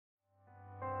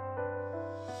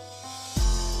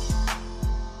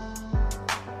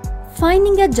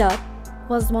Finding a job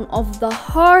was one of the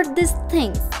hardest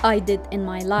things I did in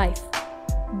my life,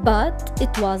 but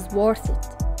it was worth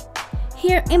it.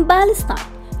 Here in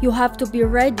Palestine, you have to be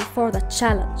ready for the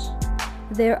challenge.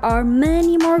 There are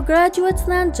many more graduates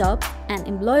than jobs, and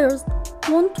employers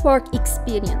want work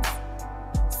experience.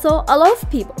 So a lot of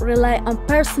people rely on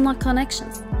personal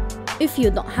connections. If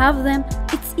you don't have them,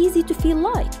 it's easy to feel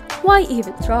like, why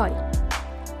even try?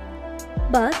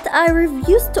 But I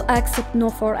refused to accept no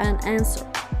for an answer.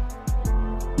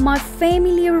 My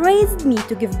family raised me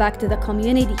to give back to the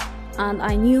community, and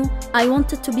I knew I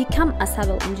wanted to become a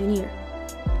civil engineer.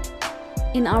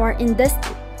 In our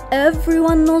industry,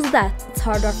 everyone knows that it's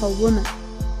harder for women.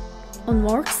 On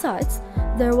work sites,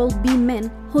 there will be men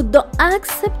who don't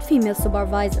accept female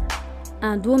supervisors,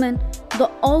 and women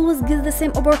don't always get the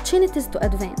same opportunities to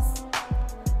advance.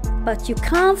 But you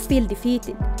can't feel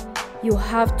defeated. You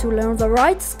have to learn the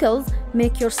right skills,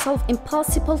 make yourself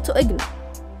impossible to ignore.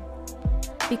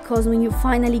 Because when you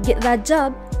finally get that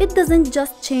job, it doesn't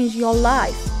just change your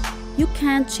life. You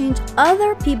can change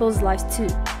other people's lives too.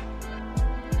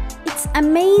 It's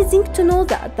amazing to know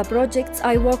that the projects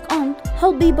I work on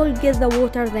help people get the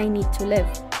water they need to live.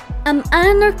 I'm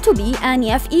honored to be an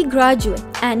EFE graduate,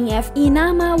 an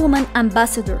EFE-NAMA Woman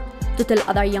Ambassador, to tell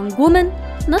other young women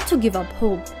not to give up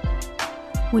hope.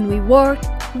 When we work,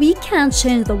 we can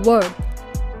change the world.